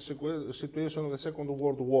because of the situation of the Second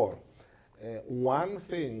World War. One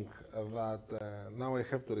thing that now I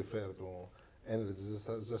have to refer to energy,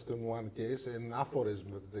 just in one case, an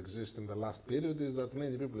aphorism that exists in the last period is that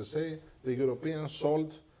many people say the Europeans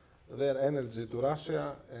sold their energy to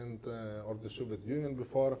Russia and or the Soviet Union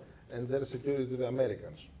before, and their security to the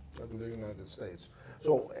Americans, to the United States.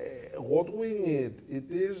 So what we need, it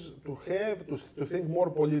is to have to think more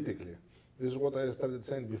politically. This is what I started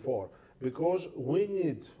saying before, because we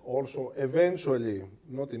need also eventually,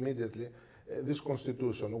 not immediately, this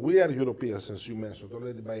constitution. We are Europeans, as you mentioned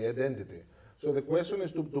already, by identity. So the question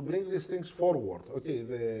is to bring these things forward. Okay,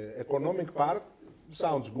 the economic part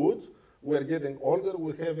sounds good. We are getting older.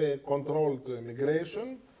 We have a controlled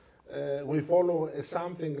migration. We follow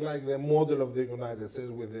something like the model of the United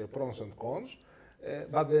States with the pros and cons.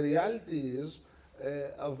 But the reality is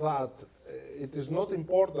that it is not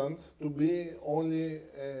important to be only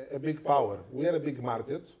a big power. We are a big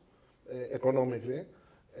market economically,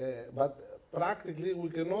 but practically we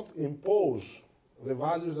cannot impose the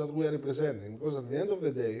values that we are representing, because at the end of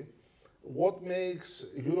the day, what makes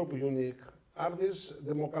Europe unique are these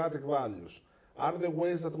democratic values, are the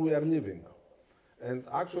ways that we are living. And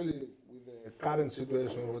actually, with the current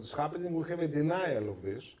situation, what's happening, we have a denial of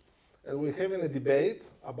this, and we're having a debate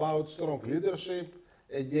about strong leadership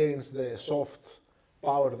against the soft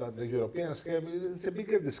power that the Europeans have. It's a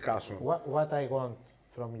bigger discussion. What I want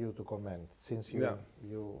from you to comment, since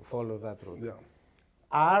you follow that route. Yeah.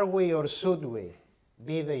 Are we or should we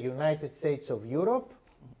be the United States of Europe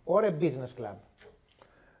or a business club?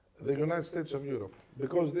 The United States of Europe,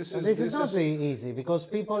 because this is not easy, because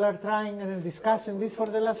people are trying and discussing this for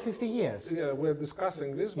the last 50 years. Yeah, we're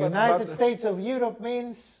discussing this. United States of Europe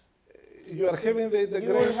means you are having the integration.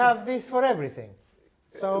 You will have this for everything.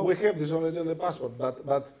 So we have this already on the passport,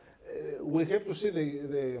 but we have to see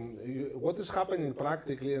what is happening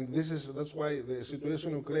practically, and that's why the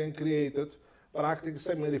situation in Ukraine created practically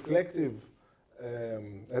semi-reflective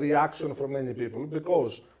reaction from many people,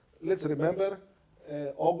 because let's remember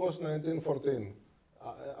August 1914,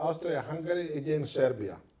 Austria-Hungary against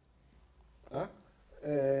Serbia.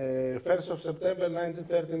 1st of September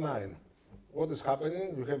 1939. What is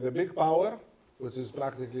happening? You have the big power, which is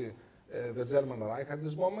practically the German Reich at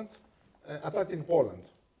this moment, attacking Poland.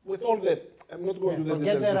 With all the, I'm not going to the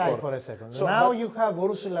details forget the Reich before. for a second. So, now you have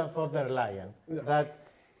Ursula von der Leyen, that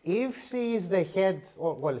if she is the head,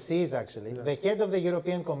 or well, she is actually the head of the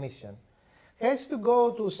European Commission, has to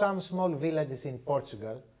go to some small villages in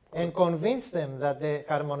Portugal and convince them that the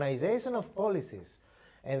harmonization of policies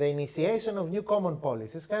and the initiation of new common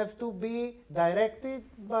policies have to be directed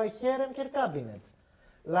by her and her cabinet.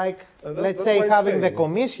 Like, let's say, having the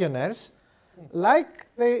commissioners,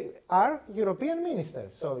 like they are European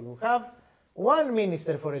ministers. So you have one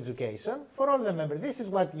minister for education for all the members. This is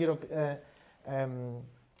what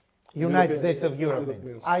United States of Europe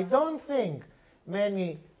means. I don't think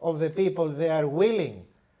many of the people there are willing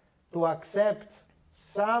to accept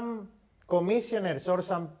some commissioners or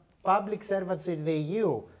some public servants in the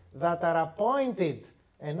EU that are appointed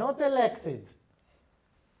and not elected,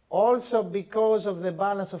 also because of the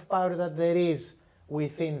balance of power that there is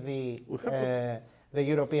within the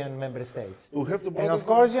European member states. And of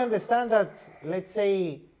course you understand that, let's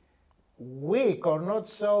say, weak or not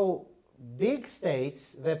so big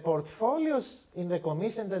states, the portfolios in the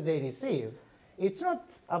Commission that they receive, it's not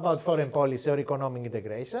about foreign policy or economic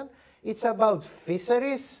integration, it's about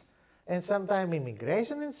fisheries and sometimes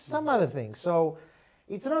immigration and some other things. So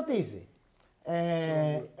it's not easy.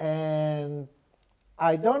 And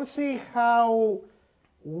I don't see how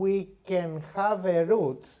we can have a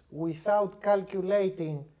route without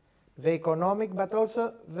calculating the economic but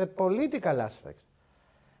also the political aspect.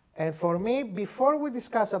 And for me, before we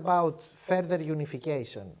discuss about further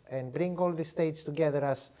unification and bring all the states together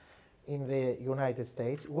as in the United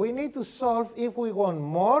States, we need to solve if we want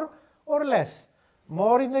more or less,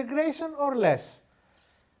 more integration or less,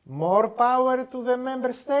 more power to the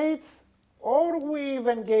member states, or we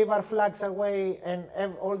even gave our flags away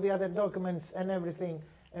and all the other documents and everything,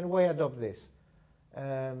 and we adopt this.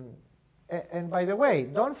 And by the way,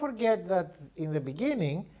 don't forget that in the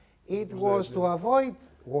beginning, it was to avoid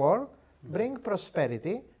war, bring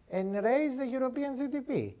prosperity, and raise the European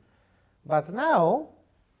GDP. But now,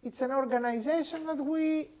 it's an organization that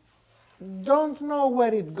we don't know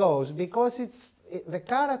where it goes because the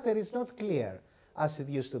character is not clear as it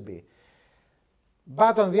used to be.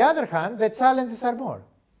 But on the other hand, the challenges are more.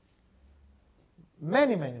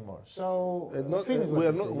 Many, many more. So we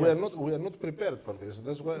are not prepared for this.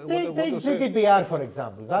 That's why take GDPR, for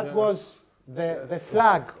example. That was the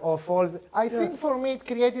flag of all. I think for me it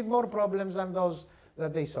created more problems than those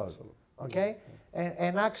that they solved. Okay?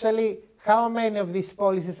 And actually, how many of these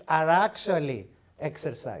policies are actually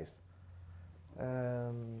exercised?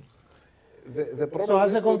 The problem so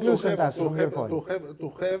as is a conclusion, to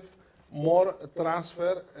have more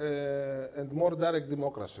transfer and more direct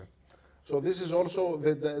democracy. So this is also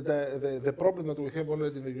the problem that we have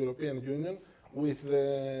already in the European Union with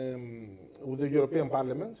the European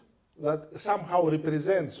Parliament, that somehow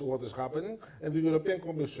represents what is happening, and the European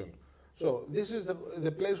Commission. So this is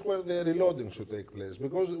the place where the reloading should take place,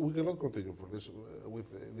 because we cannot continue for this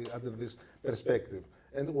under this perspective.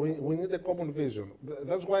 And we need a common vision.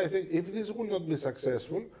 That's why I think if this will not be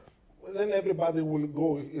successful, then everybody will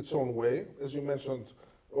go its own way. As you mentioned,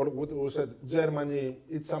 or what we said, Germany,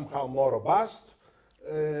 it's somehow more robust.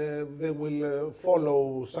 They will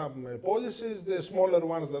follow some policies. The smaller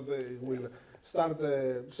ones that they will start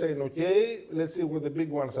saying, okay, let's see what the big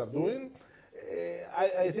ones are doing.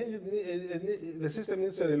 I think the system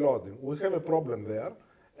needs a reloading. We have a problem there.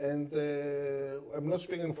 And I'm not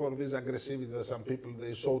speaking for this aggressivity that some people,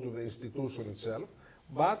 they show to the institution itself,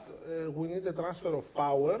 but we need a transfer of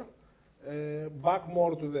power back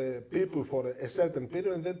more to the people for a certain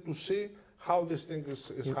period, and then to see how this thing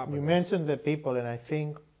is happening. You mentioned the people, and I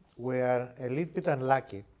think we are a little bit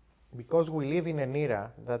unlucky because we live in an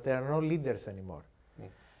era that there are no leaders anymore.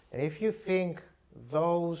 And if you think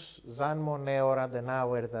those Jean Monnet or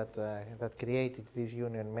Adenauer that created this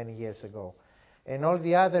union many years ago, and all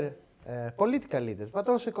the other political leaders, but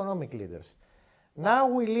also economic leaders, now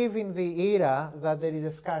we live in the era that there is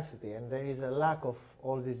a scarcity and there is a lack of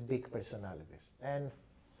all these big personalities. And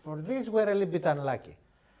for this, we're a little bit unlucky.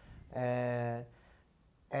 And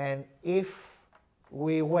if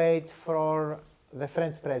we wait for the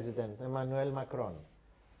French president, Emmanuel Macron,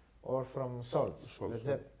 or from Scholz,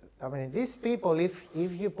 I mean, these people, if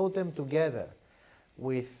you put them together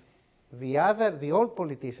with the old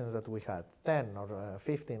politicians that we had 10 or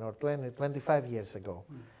 15 or 20, 25 years ago,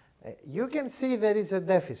 you can see there is a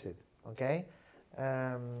deficit, okay?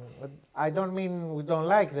 I don't mean we don't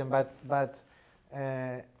like them, but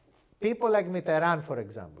people like Mitterrand, for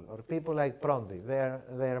example, or people like Prodi,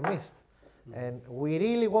 they're missed. And we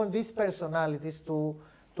really want these personalities to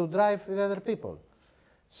drive the other people.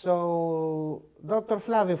 So, Dr.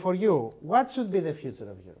 Flavio, for you, what should be the future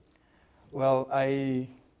of Europe? Well,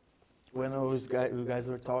 when you guys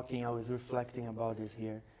were talking, I was reflecting about this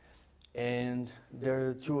here. And there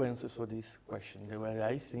are two answers for this question. The way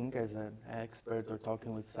I think as an expert or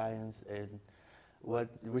talking with science and what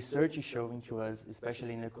research is showing to us,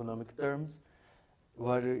 especially in economic terms,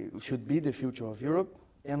 what should be the future of Europe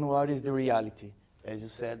and what is the reality, as you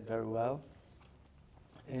said very well.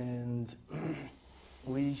 And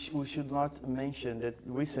we should not mention that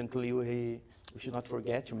recently we should not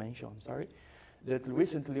forget to mention, I'm sorry, that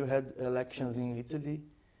recently we had elections in Italy,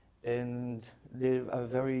 and they are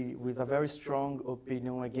with a very strong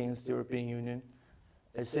opinion against the European Union.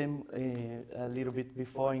 The same a little bit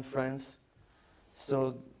before in France.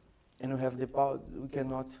 So, and we have the power, we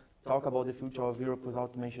cannot talk about the future of Europe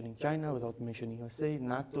without mentioning China, without mentioning USA,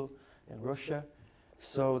 NATO, and Russia.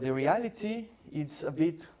 So the reality is a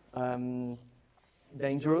bit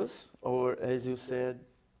dangerous, or as you said,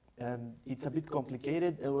 it's a bit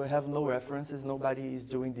complicated, and we have no references. Nobody is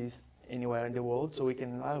doing this anywhere in the world, so we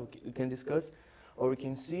can discuss, or we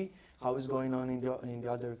can see how it's going on in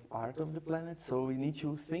the other part of the planet. So we need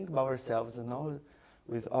to think about ourselves and all,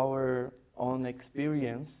 with our own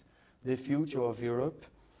experience, the future of Europe.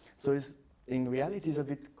 So in reality, it's a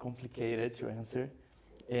bit complicated to answer,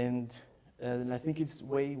 and I think it's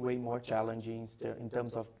way more challenging in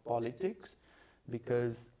terms of politics,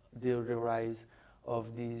 because the rise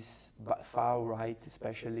of these far right,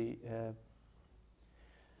 especially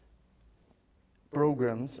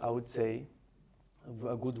programs, I would say,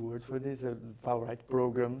 a good word for this, far-right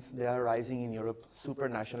programs, they are rising in Europe, super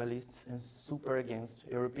nationalists and super against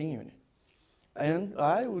European Union. And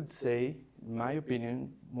I would say, in my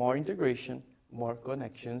opinion, more integration, more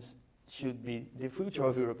connections should be the future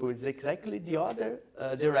of Europe. It's exactly the other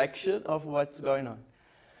direction of what's going on.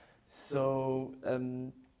 So,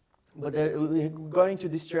 but we're going to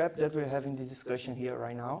this trap that we're having this discussion here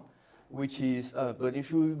right now, which is, but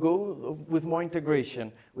if we go with more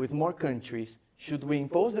integration, with more countries, should we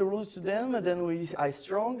impose the rules to them and then we are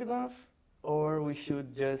strong enough, or we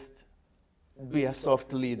should just be a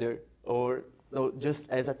soft leader, or no, just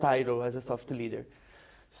as a title, as a soft leader?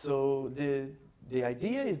 So the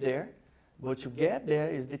idea is there, but to get there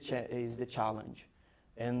is the challenge.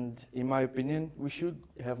 And in my opinion, we should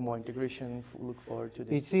have more integration, look forward to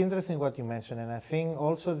this. It's interesting what you mentioned, and I think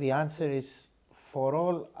also the answer is for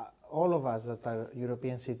all of us that are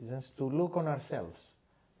European citizens to look on ourselves.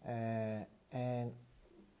 And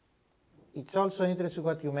it's also interesting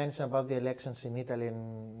what you mentioned about the elections in Italy,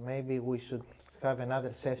 and maybe we should have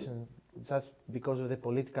another session just because of the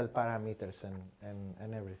political parameters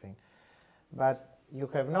and everything. But you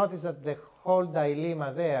have noticed that the whole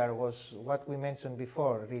dilemma there was what we mentioned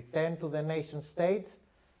before: return to the nation state,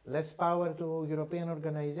 less power to European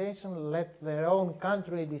organizations, let their own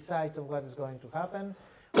country decide on what is going to happen.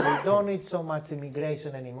 We don't need so much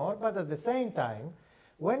immigration anymore, but at the same time,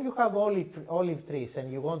 when you have olive trees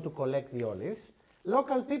and you want to collect the olives,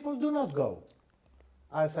 local people do not go,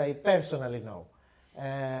 as I personally know.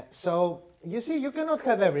 So you see, you cannot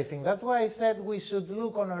have everything. That's why I said we should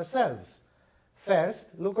look on ourselves first,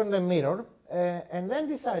 look on the mirror, and then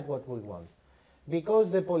decide what we want. Because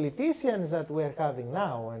the politicians that we're having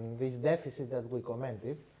now, and this deficit that we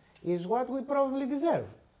commented, is what we probably deserve.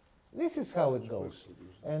 This is how it goes.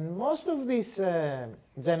 And most of these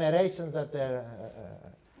generations that are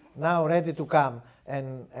now ready to come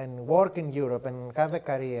and work in Europe and have a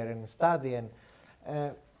career and study, and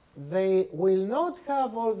they will not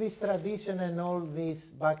have all this tradition and all this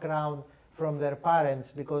background from their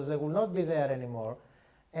parents, because they will not be there anymore.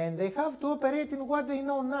 And they have to operate in what they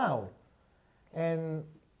know now. And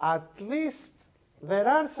at least there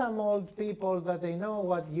are some old people that they know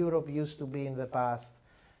what Europe used to be in the past,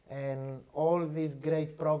 and all these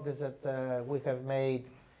great progress that we have made,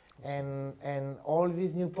 and all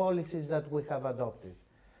these new policies that we have adopted.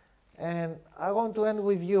 And I want to end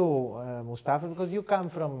with you, Mustafa, because you come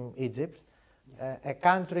from Egypt, a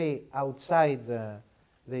country outside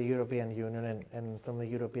the European Union and from the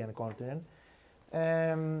European continent.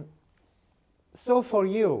 So for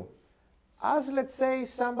you, as let's say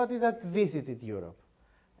somebody that visited Europe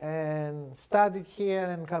and studied here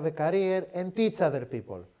and have a career and teach other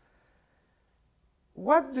people,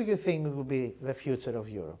 what do you think will be the future of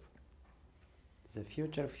Europe? The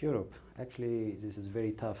future of Europe, actually this is a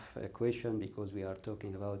very tough question, because we are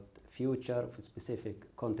talking about future of a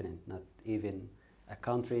specific continent, not even a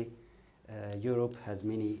country. Europe has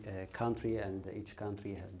many countries, and each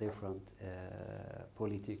country has different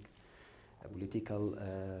political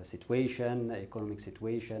situation, economic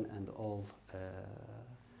situation, and all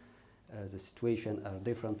the situation are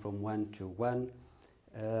different from one to one.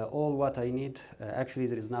 All what I need, actually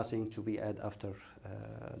there is nothing to be added after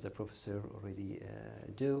the professor already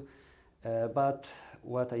do, but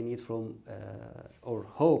what I need from, or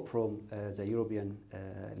hope from the European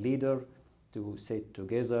leader to sit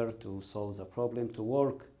together to solve the problem, to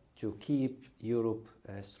work to keep Europe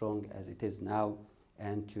strong as it is now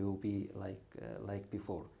and to be like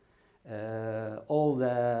before. All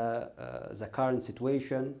the current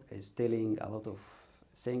situation is telling a lot of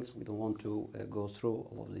things. We don't want to go through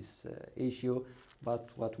all of this issue, but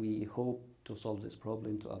what we hope to solve this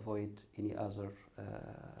problem to avoid any other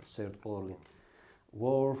third world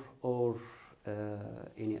war or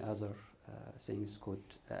any other things could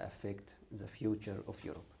affect the future of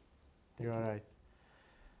Europe. You are right.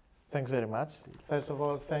 Thanks very much. First of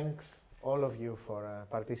all, thanks all of you for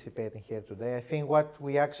participating here today. I think what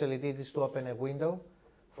we actually did is to open a window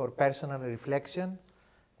for personal reflection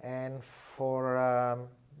and for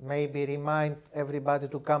maybe remind everybody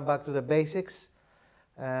to come back to the basics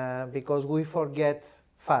because we forget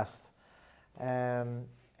fast. And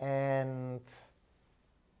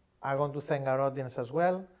I want to thank our audience as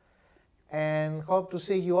well and hope to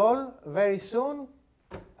see you all very soon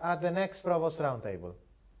at the next Provost Roundtable.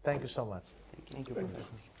 Thank you so much. Thank you,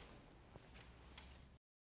 Professor.